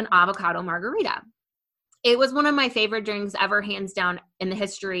they have an avocado margarita. It was one of my favorite drinks ever, hands down, in the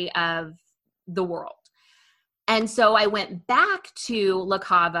history of the world. And so I went back to La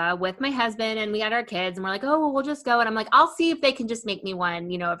Cava with my husband, and we had our kids, and we're like, oh, well, we'll just go. And I'm like, I'll see if they can just make me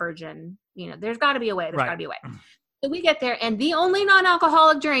one, a virgin. There's got to be a way. Got to be a way. So we get there, and the only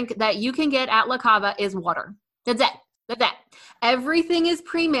non-alcoholic drink that you can get at La Cava is water. That's it. Everything is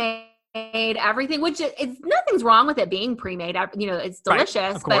pre-made. Everything, which nothing's wrong with it being pre-made. It's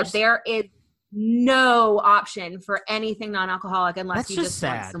delicious, but there is no option for anything non-alcoholic unless you just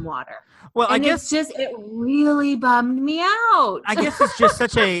want some water. Well, and I guess it really bummed me out. I guess it's just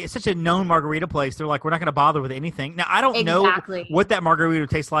such a known margarita place. They're like, we're not going to bother with anything. Now, I don't know what that margarita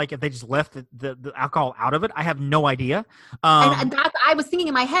tastes like if they just left the alcohol out of it. I have no idea. And I was thinking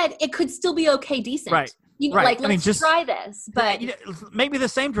in my head, it could still be okay, decent. Right. Let's try this. But maybe the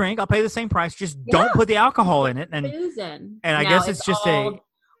same drink. I'll pay the same price. Just don't put the alcohol in it. And I guess it's just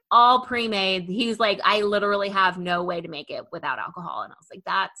all pre-made. He was like, I literally have no way to make it without alcohol. And I was like,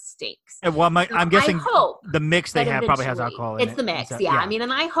 that stinks. Well, I'm guessing the mix they have probably has alcohol in it. It's the mix, yeah. I mean,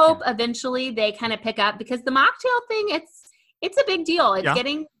 and I hope eventually they kind of pick up, because the mocktail thing, it's a big deal. It's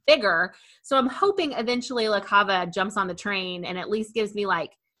getting bigger. So I'm hoping eventually La Cava jumps on the train and at least gives me like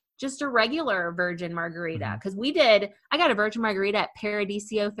just a regular virgin margarita. Because I got a virgin margarita at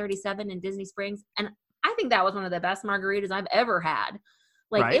Paradiso 37 in Disney Springs. And I think that was one of the best margaritas I've ever had.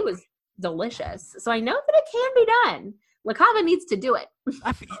 It was delicious. So I know that it can be done. La Cava needs to do it.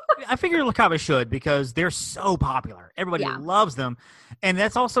 I figure La Cava should, because they're so popular. Everybody loves them. And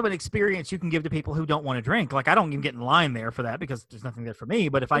that's also an experience you can give to people who don't want to drink. Like, I don't even get in line there for that, because there's nothing there for me.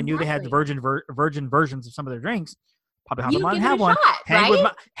 But if I knew they had the virgin versions of some of their drinks, probably hop in line and have one.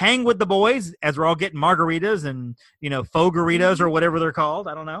 Hang with the boys as we're all getting margaritas and fogaritas or whatever they're called.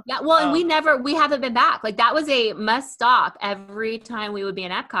 I don't know. Yeah, well, and we haven't been back. Like, that was a must stop every time we would be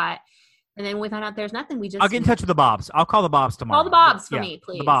in Epcot. And then we found out there's nothing. I'll get in touch with the Bobs. I'll call the Bobs tomorrow. Call the Bobs for me,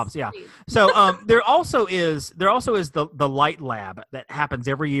 please. The Bobs, yeah. Please. So there also is the Light Lab that happens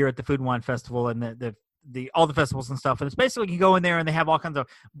every year at the Food and Wine Festival and the all the festivals and stuff. And it's basically you go in there and they have all kinds of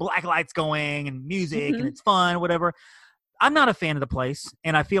black lights going and music and it's fun, whatever. I'm not a fan of the place,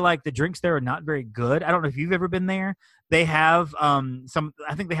 and I feel like the drinks there are not very good. I don't know if you've ever been there. They have I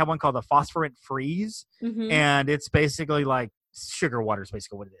think they have one called the Phosphorant Freeze, and it's basically like sugar water is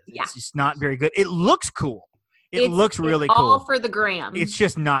basically what it is. Yeah. It's just not very good. It looks cool. It looks really cool. All for the gram. It's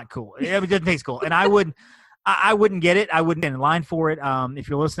just not cool. It doesn't taste cool. And I wouldn't get it. I wouldn't get in line for it. If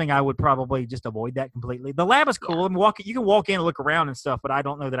you're listening, I would probably just avoid that completely. The lab is cool. Yeah. You can walk in and look around and stuff, but I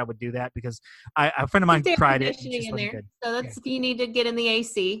don't know that I would do that because a friend of mine tried it. In there. Good. So that's if you need to get in the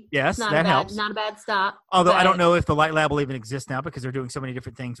AC. Yes, that helps. Not a bad stop. Although I don't know if the Light Lab will even exist now because they're doing so many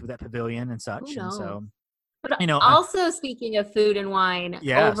different things with that pavilion and such. And so, but also speaking of food and wine,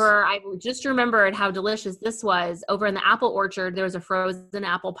 I just remembered how delicious this was. Over in the apple orchard, there was a frozen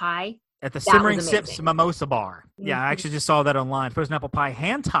apple pie. At the Simmering Sips Mimosa Bar. Yeah, I actually just saw that online. Frozen apple pie,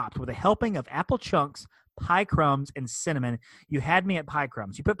 hand-topped with a helping of apple chunks, pie crumbs, and cinnamon. You had me at pie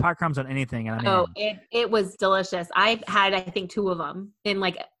crumbs. You put pie crumbs on anything, and I'm in. It was delicious. I had, I think, 2 of them in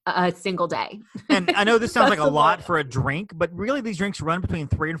like a single day. And I know this sounds like a lot for a drink, but really these drinks run between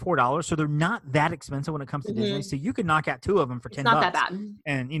 $3 and $4, so they're not that expensive when it comes to Disney. So you could knock out 2 of them for $10. Not that bad.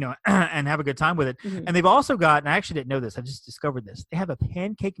 And and have a good time with it. And they've also got, and I actually didn't know this, I just discovered this. They have a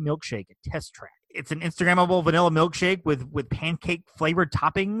pancake milkshake at Test Track. It's an Instagrammable vanilla milkshake with pancake flavored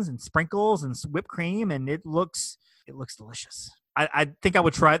toppings and sprinkles and whipped cream, and it looks delicious. I think I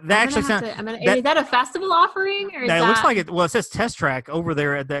would try it. That actually sounds. Is that a festival offering? Or is it looks like it. Well, it says Test Track over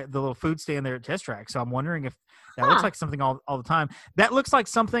there at the little food stand there at Test Track. So I'm wondering if that looks like something all the time. That looks like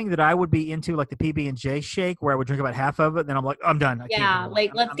something that I would be into, like the PB&J shake, where I would drink about half of it. Then I'm like, I'm done.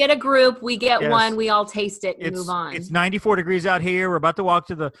 Let's get a group. We get one. We all taste it and move on. It's 94 degrees out here. We're about to walk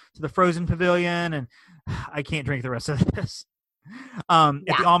to the frozen pavilion, and I can't drink the rest of this. At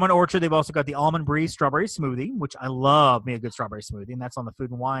the Almond Orchard, they've also got the Almond Breeze Strawberry Smoothie, which I love me a good strawberry smoothie, and that's on the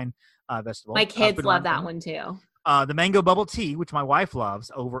Food and Wine Festival. My kids love that one too. The Mango Bubble Tea, which my wife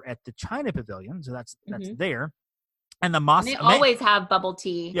loves, over at the China Pavilion, so that's there. And the Moss. They always have bubble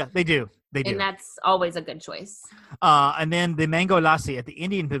tea. Yeah, they do. And that's always a good choice. And then the Mango Lassi at the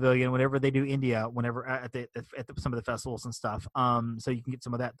Indian Pavilion, whenever they do India, whenever at some of the festivals and stuff. So you can get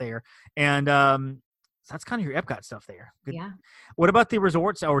some of that there. And so that's kind of your Epcot stuff there. Good. Yeah. What about the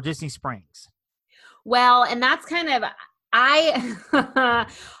resorts or Disney Springs? Well, and that's kind of I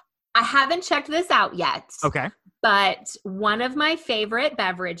haven't checked this out yet. Okay. But one of my favorite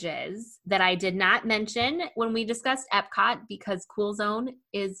beverages that I did not mention when we discussed Epcot, because Cool Zone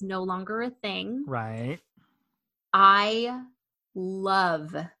is no longer a thing. Right. I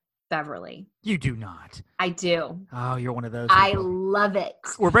love Beverly. You do not. I do. Oh, you're one of those. I love it.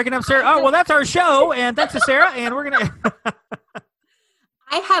 We're breaking up Sarah. Oh, well, that's our show. And thanks to Sarah. And we're going to.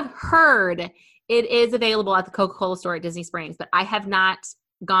 I have heard it is available at the Coca-Cola store at Disney Springs, but I have not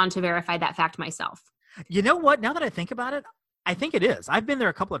gone to verify that fact myself. You know what? Now that I think about it, I think it is. I've been there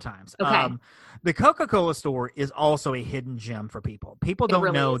a couple of times. Okay. The Coca-Cola store is also a hidden gem for people. People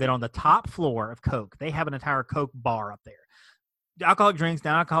don't know that on the top floor of Coke, they have an entire Coke bar up there. Alcoholic drinks,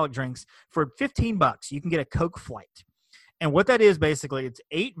 non-alcoholic drinks. For $15, you can get a Coke Flight. And what that is, basically, it's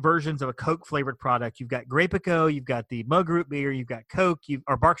 8 versions of a Coke-flavored product. You've got Grape-A-Co, you've got the Mug Root Beer, you've got Coke,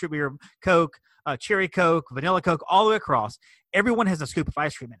 or Bark Root Beer, Coke, Cherry Coke, Vanilla Coke, all the way across. Everyone has a scoop of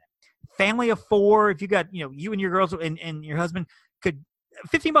ice cream in it. Family of 4, if you got, you and your girls and your husband could,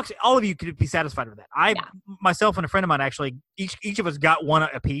 $15, all of you could be satisfied with that. Myself and a friend of mine, actually, each of us got one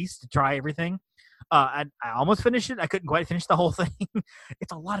a piece to try everything. I almost finished it. I couldn't quite finish the whole thing.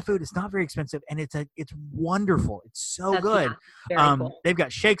 It's a lot of food. It's not very expensive, and it's wonderful. It's so good. Very cool. They've got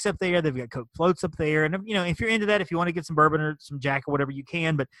shakes up there. They've got Coke floats up there, and if you're into that, if you want to get some bourbon or some Jack or whatever, you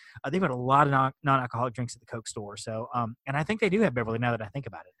can. But they've got a lot of non-alcoholic drinks at the Coke store. So, and I think they do have Beverly now that I think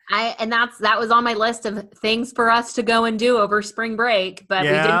about it. That was on my list of things for us to go and do over spring break, but we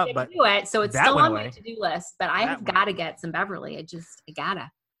didn't get to do it. So it's still on my to-do list. But I have got to get some Beverly. I gotta.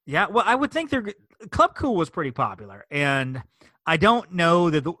 Yeah, well, I would think Club Cool was pretty popular, and I don't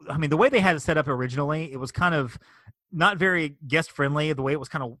know that. The way they had it set up originally, it was kind of not very guest friendly. The way it was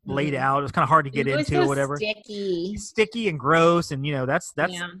kind of laid out, it was kind of hard to get into, so or whatever. Sticky and gross, and that's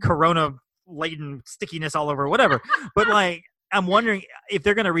Corona laden stickiness all over, whatever. But I'm wondering if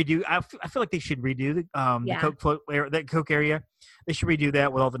they're going to redo. I feel like they should redo the Coke float that Coke area. They should redo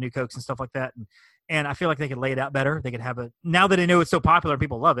that with all the new Cokes and stuff like that. And I feel like they could lay it out better. They could have now that they know it's so popular and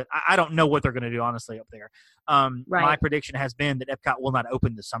people love it. I don't know what they're going to do, honestly, up there. My prediction has been that Epcot will not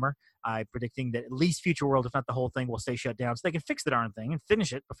open this summer. I'm predicting that at least Future World, if not the whole thing, will stay shut down so they can fix the darn thing and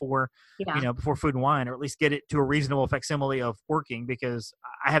finish it before, before Food and Wine, or at least get it to a reasonable facsimile of working, because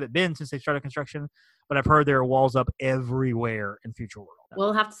I haven't been since they started construction, but I've heard there are walls up everywhere in Future World.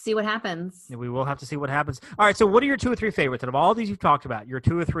 We'll have to see what happens. We will have to see what happens. All right, so what are your 2 or 3 favorites? Out of all these you've talked about, your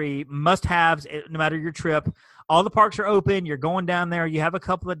 2 or 3 must-haves, no matter your trip. All the parks are open. You're going down there. You have a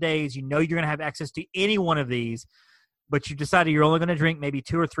couple of days. You know you're going to have access to any one of these, but you decided you're only going to drink maybe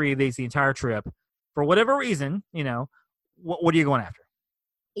 2 or 3 of these the entire trip. For whatever reason, what are you going after?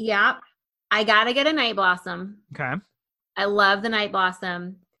 Yeah, I got to get a Night Blossom. Okay. I love the Night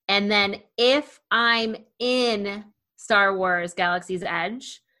Blossom. And then if I'm in Star Wars Galaxy's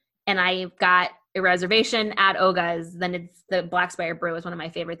Edge and I've got a reservation at Oga's, then it's the Black Spire Brew is one of my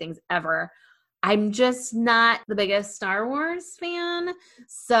favorite things ever. I'm just not the biggest Star Wars fan,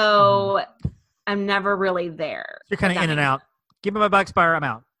 so I'm never really there. You're kind of in and out. Give me my Black Spire, I'm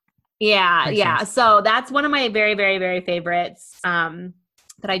out. Yeah, yeah. So that's one of my very, very, very favorites that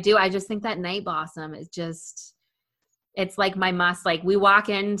I do. I just think that Night Blossom is just... It's like my must. Like, we walk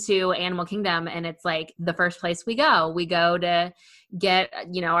into Animal Kingdom and it's like the first place we go to get,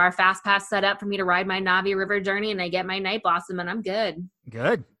 our fast pass set up for me to ride my Navi River journey, and I get my Night Blossom and I'm good.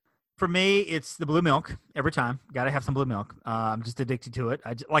 Good. For me, it's the blue milk every time. Got to have some blue milk. I'm just addicted to it.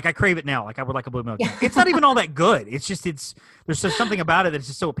 I crave it now. Like, I would like a blue milk. It's not even all that good. It's just, there's just something about it that's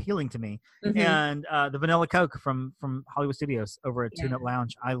just so appealing to me. Mm-hmm. And the vanilla Coke from Hollywood Studios over at Tune Up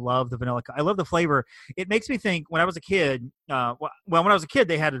Lounge. I love the vanilla Coke. I love the flavor. It makes me think when I was a kid, when I was a kid,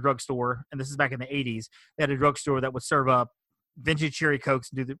 they had a drugstore, and this is back in the 80s. They had a drugstore that would serve up vintage cherry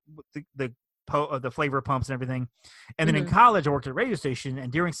Cokes and do the flavor pumps and everything. And then in college, I worked at a radio station,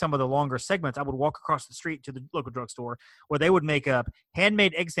 and during some of the longer segments, I would walk across the street to the local drugstore where they would make up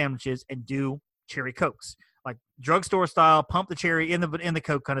handmade egg sandwiches and do cherry Cokes, like drugstore style, pump the cherry in the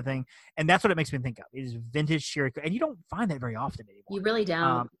Coke kind of thing. And that's what it makes me think of, is vintage cherry Coke. And you don't find that very often anymore. You really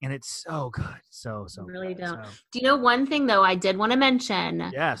don't. And it's so good. So you really good. don't. Do you know one thing, though, I did want to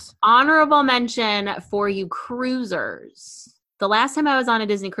mention? Yes. Honorable mention for you cruisers. The last time I was on a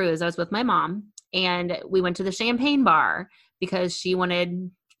Disney cruise, I was with my mom, and we went to the champagne bar because she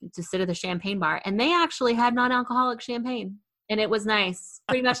wanted to sit at the champagne bar, and they actually had non-alcoholic champagne, and it was nice,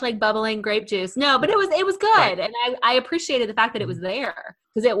 pretty much like bubbling grape juice. No, but it was good, right. And I appreciated the fact that it was there,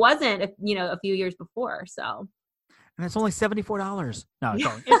 because it wasn't, a few years before. So, and it's only $74. No,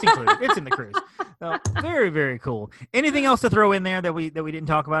 it's included. It's in the cruise. So, very, very cool. Anything else to throw in there that we didn't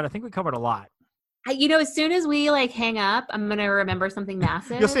talk about? I think we covered a lot. As soon as we hang up, I'm going to remember something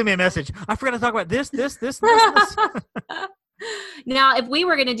massive. You'll send me a message. I forgot to talk about this. Now, if we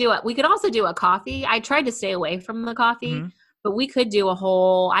were going to do it, we could also do a coffee. I tried to stay away from the coffee, but we could do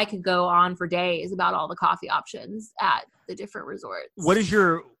I could go on for days about all the coffee options at the different resorts. What's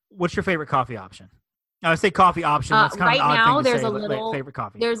your favorite coffee option? I would say coffee option. That's kind of an odd thing to say, favorite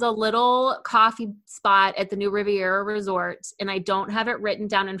coffee. There's a little coffee spot at the New Riviera Resort, and I don't have it written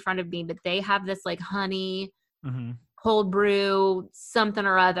down in front of me, but they have this honey, cold brew, something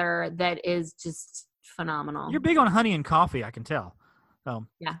or other that is just phenomenal. You're big on honey and coffee, I can tell. So,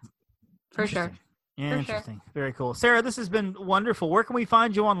 yeah, for sure. Interesting. For sure. Very cool. Sarah, this has been wonderful. Where can we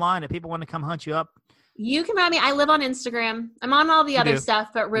find you online if people want to come hunt you up? You can find me. I live on Instagram. I'm on all the other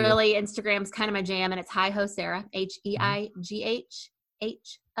stuff, but really Instagram's kind of my jam, and it's HeighHo Sarah, HeighHo.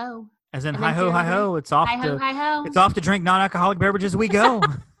 As in HeighHo. It's off It's off to drink non-alcoholic beverages we go.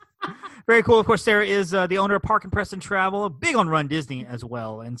 Very cool. Of course, Sarah is the owner of Park and Preston Travel, big on Run Disney as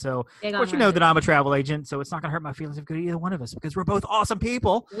well. And so, of course, you know that I'm a travel agent, so it's not going to hurt my feelings if good either one of us, because we're both awesome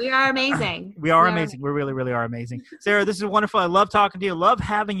people. We are amazing. We are amazing. We really, really are amazing. Sarah, this is wonderful. I love talking to you. Love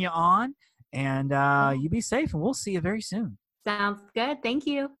having you on. And you be safe, and we'll see you very soon. Sounds good. Thank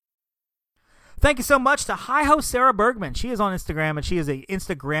you. Thank you so much to HeighHo Sarah Bergman. She is on Instagram, and she is a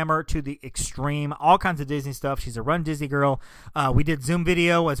Instagrammer to the extreme. All kinds of Disney stuff. She's a Run Disney girl. We did Zoom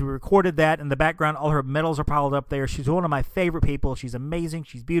video as we recorded that. In the background, all her medals are piled up there. She's one of my favorite people. She's amazing.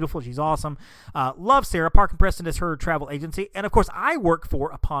 She's beautiful. She's awesome. Love Sarah. Park and Preston is her travel agency. And, of course, I work for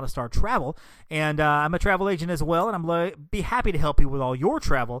Upon a Star Travel, and I'm a travel agent as well, and I'm be happy to help you with all your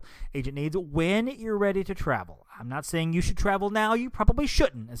travel agent needs when you're ready to travel. I'm not saying you should travel now. You probably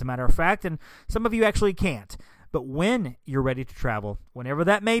shouldn't, as a matter of fact, and some of you actually can't. But when you're ready to travel, whenever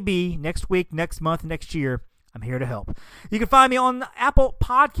that may be, next week, next month, next year, I'm here to help. You can find me on Apple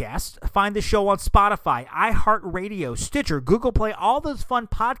Podcasts. Find the show on Spotify, iHeartRadio, Stitcher, Google Play, all those fun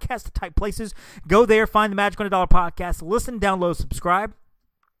podcast-type places. Go there, find the Magic on a Dollar podcast, listen, download, subscribe.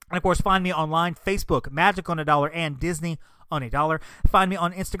 And, of course, find me online, Facebook, Magic on a Dollar, and Disney on a Dollar. Find me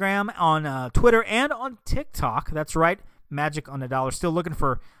on Instagram, on Twitter, and on TikTok. That's right, Magic on a Dollar. Still looking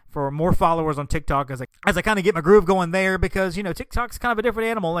for more followers on TikTok as I kind of get my groove going there, because, TikTok's kind of a different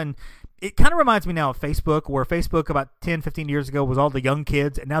animal, and it kind of reminds me now of Facebook, where Facebook about 10, 15 years ago was all the young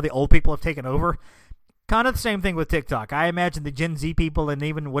kids, and now the old people have taken over. Kind of the same thing with TikTok. I imagine the Gen Z people and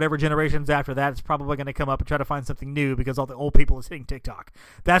even whatever generations after that is probably going to come up and try to find something new because all the old people is hitting TikTok.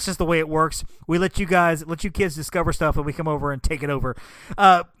 That's just the way it works. We let you kids discover stuff, and we come over and take it over.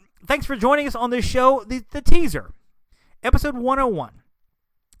 Thanks for joining us on this show. The teaser, episode 101.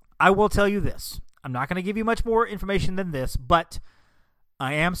 I will tell you this. I'm not going to give you much more information than this, but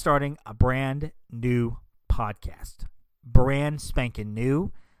I am starting a brand new podcast. Brand spanking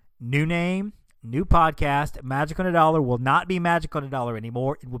new name, new podcast. Magic on a Dollar will not be Magic on a Dollar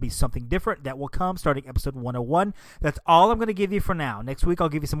anymore. It will be something different that will come starting episode 101. That's all I'm going to give you for now. Next week, I'll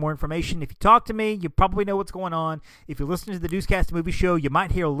give you some more information. If you talk to me, you probably know what's going on. If you listen to the Deucecast Movie Show, you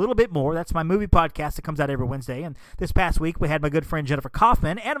might hear a little bit more. That's my movie podcast that comes out every Wednesday. And this past week, we had my good friend Jennifer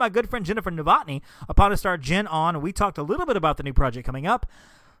Kaufman and my good friend Jennifer Novotny, upon a star Jen on, and we talked a little bit about the new project coming up.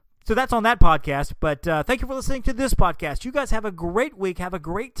 So that's on that podcast, but thank you for listening to this podcast. You guys have a great week. Have a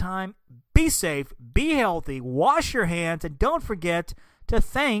great time. Be safe. Be healthy. Wash your hands. And don't forget to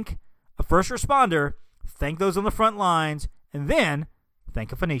thank a first responder, thank those on the front lines, and then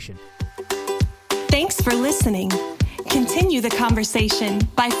thank a Phoenician. Thanks for listening. Continue the conversation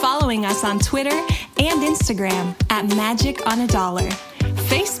by following us on Twitter and Instagram at Magic on a Dollar,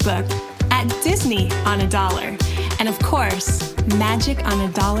 Facebook at Disney on a Dollar, and of course,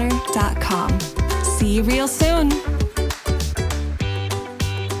 magiconadollar.com. See you real soon.